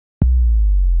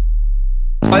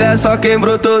Olha só quem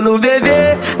brotou no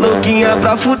bebê, louquinha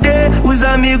pra fuder, os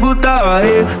amigos tá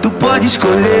aí, tu pode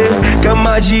escolher. Quer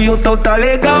mais de um, então tá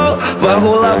legal, vai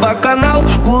rolar bacanal,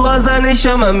 gulosa nem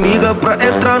chama amiga pra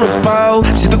entrar no pau.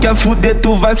 Se tu quer fuder,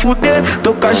 tu vai fuder,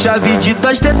 tô com a chave de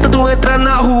duas tetas, tu entra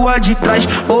na rua de trás,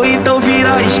 ou então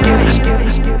vira à esquerda.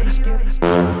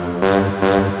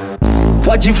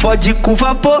 Fode com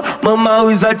vapor, mama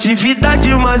os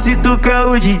atividades, mas se tu quer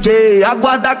o DJ,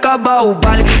 aguarda acabar o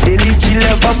baile, ele te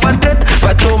leva pra treta,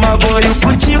 vai tomar banho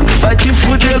contigo, vai te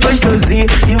fuder gostosinho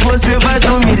e você vai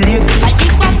dormir lindo. Vai de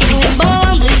quatro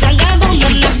rebolando, jangabunda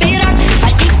na pira.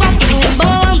 Vai de quatro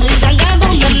rebolando,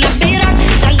 jangabunda na pira.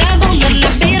 Jangabunda na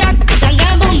pira,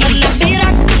 jangabunda na pira.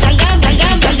 Jangabunda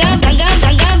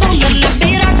na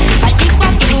pira. Vai de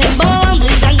quatro rebolando,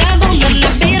 jangabunda na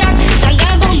pira.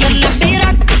 Jangabunda na pira,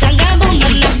 jangabunda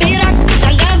na pira.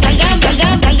 Jangabunda na pira.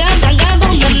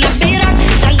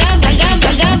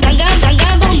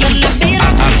 Jangabunda na pira. A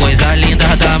coisa linda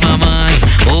da mamãe,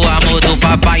 o amor do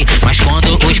papai, mas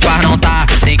quando os par não tá,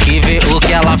 tem que ver o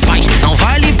que ela faz. Não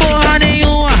vale porra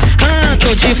nenhuma,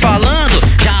 tô te falando.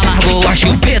 Já largou a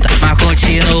chupeta, mas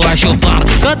continua chupando.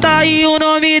 Canta aí o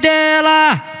nome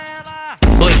dela.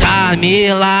 Oi,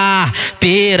 Camila,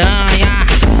 piranha.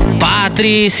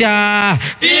 Patrícia,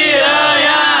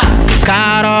 piranha.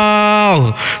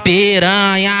 Carol,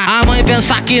 piranha. A mãe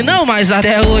pensa que não, mas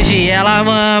até hoje ela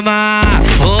mama.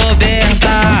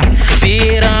 Roberta,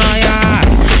 piranha.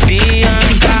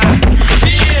 Bianca,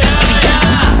 piranha.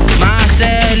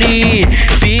 Marcele,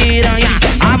 piranha.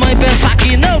 A mãe pensa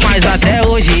que não, mas até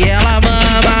hoje ela mama.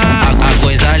 A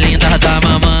coisa linda da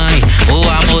mamãe, o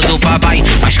amor do papai,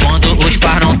 mas quando os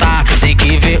par não tá, tem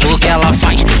que ver o que ela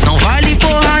faz. Não vale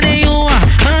porra nenhuma,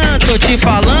 tô te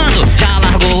falando. Já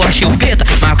largou a chupeta,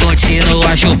 mas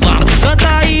continua chupando.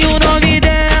 Canta aí o nome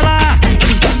dela.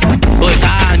 Oi,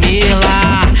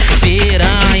 Camila,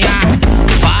 piranha.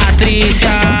 Patrícia,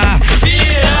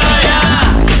 piranha.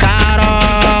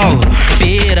 Carol,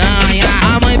 piranha.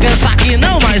 A mãe pensa que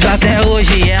não, mas até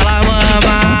hoje ela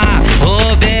mama.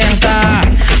 Roberta,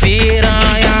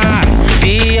 piranha.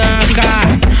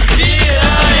 Bianca,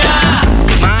 piranha.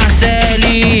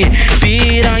 Marcele,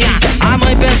 piranha. A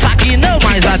mãe pensa que não,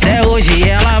 mas até hoje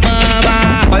ela mama.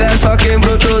 Olha só quem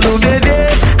brotou no bebê,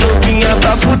 louquinha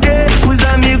pra fuder, os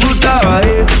amigos tá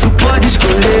aí, tu pode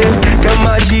escolher. Quer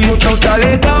mais de um, então tá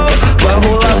legal, vai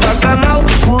rolar bacanal,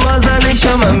 gulosa nem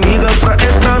chama amiga pra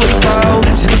entrar no pau.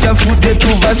 Se tu quer fuder, tu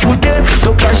vai fuder,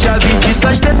 tô com a chave de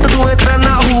duas tetas, tu entra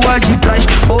na rua de trás,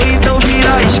 ou então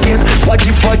vira à esquerda.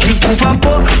 Fode com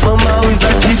vapor, mama os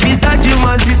atividades,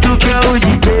 mas se tu quer o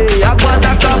DJ,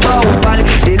 aguarda acabar o baile,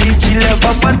 ele te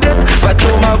leva pra treta, vai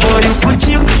tomar banho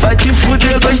contigo, vai te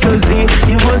fuder gostosinho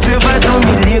e você vai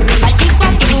dormir lindo. Vai de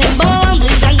quatro rebolando,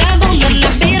 jangabunda na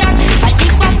pira. Vai de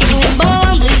quatro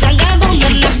rebolando, jangabunda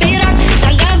na pira.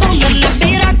 Jangabunda na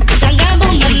pira,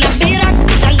 jangabunda na pira.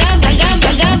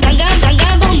 Jangabunda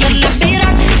na pira.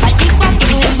 Vai de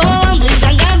quatro rebolando,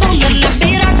 jangabunda na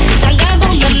pira.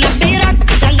 Jangabunda na pira,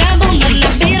 jangabunda na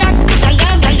pira.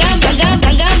 Jangabunda na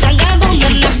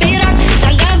pira.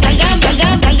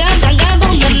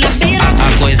 Jangabunda na pira.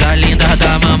 A coisa linda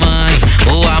da mamãe,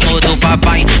 o amor do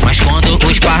papai, mas quando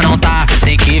os par não tá,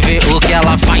 tem que ver o que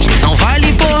ela faz. Não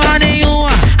vale porra nenhuma,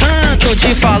 tô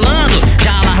te falando.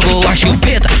 Já largou a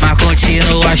chupeta, mas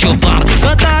continua chupando.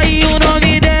 Canta aí o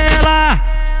nome dela.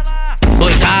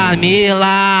 Oi,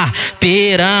 Camila,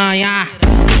 piranha.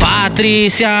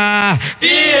 Patrícia,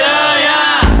 piranha.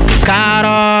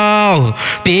 Carol,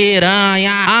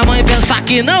 piranha. A mãe pensa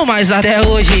que não, mas até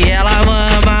hoje ela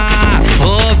mama.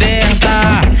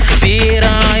 Roberta,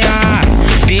 piranha.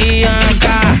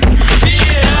 Bianca,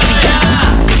 piranha.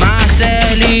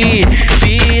 Marcele,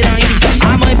 piranha.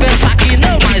 A mãe pensa que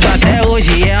não, mas até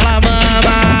hoje ela mama.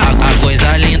 A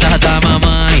coisa linda da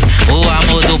mamãe, o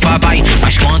amor do papai,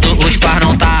 mas quando os par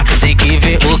não tá, tem que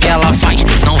ver o que ela faz.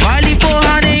 Não vale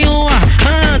porra nenhuma,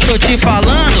 tô te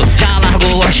falando. Já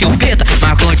largou a chupeta,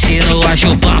 mas continua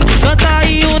chupando. Canta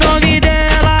aí o nome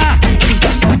dela.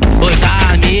 Oi,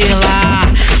 Camila,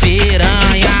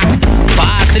 piranha.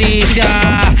 Patrícia,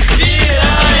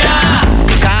 piranha.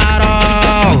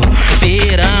 Carol,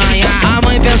 piranha. A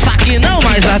mãe pensa que não,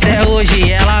 mas até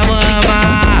hoje ela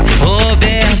mama.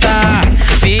 Roberta,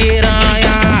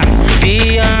 piranha.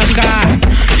 Bianca,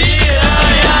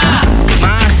 piranha.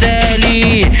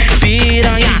 Marcele,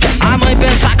 piranha. A mãe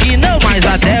pensa que não, mas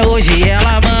até hoje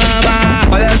ela mama.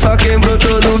 Olha só quem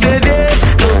brotou no bebê,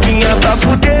 louquinha pra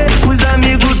fuder, os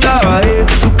amigos tá aí,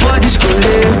 tu pode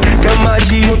escolher. Quer mais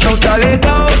de um, então tá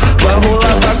legal, vai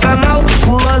rolar bacanal.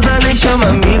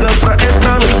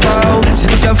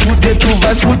 fuder, tu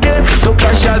vai fuder. Tô com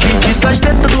a chave de trás,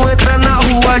 tenta tu entra na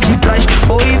rua de trás.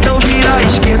 Ou então vira à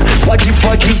esquerda,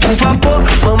 fode com vapor.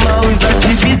 Mama usa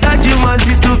atividade, mas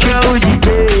se tu quer o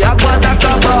DJ, aguarda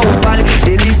acabar o baile.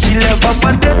 Ele te leva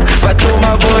pra dentro, vai tomar